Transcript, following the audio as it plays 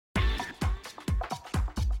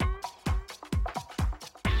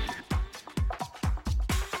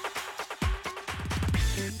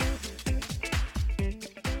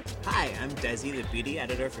I'm Desi, the beauty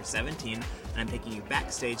editor for 17, and I'm taking you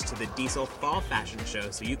backstage to the Diesel Fall Fashion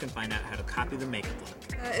Show so you can find out how to copy the makeup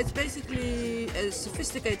look. It's basically a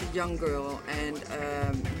sophisticated young girl, and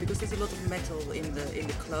because there's a lot of metal in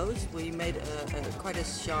the clothes, we made quite a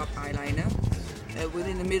sharp eyeliner.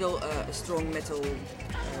 Within the middle, a strong metal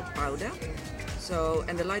powder. So,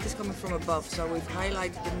 and the light is coming from above, so we've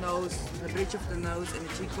highlighted the nose, the bridge of the nose and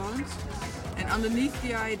the cheekbones. And underneath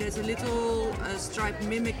the eye there's a little stripe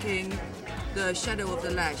mimicking the shadow of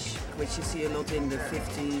the lash, which you see a lot in the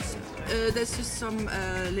 50s. There's just some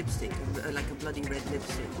lipstick, like a bloody red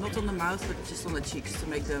lipstick. Not on the mouth, but just on the cheeks to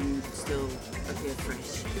make them still appear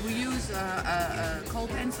fresh. We use a kohl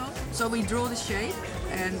pencil, so we draw the shape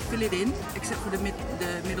and fill it in, except for the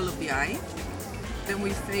middle of the eye. Then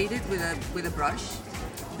we fade it with a brush.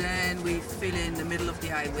 Then we fill in the middle of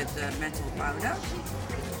the eye with the metal powder.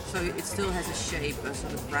 So it still has a shape, a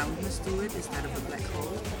sort of roundness to it instead of a black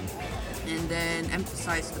hole. And then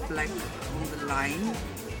emphasize the black on the line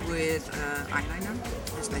with eyeliner.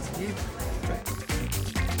 That's basically it.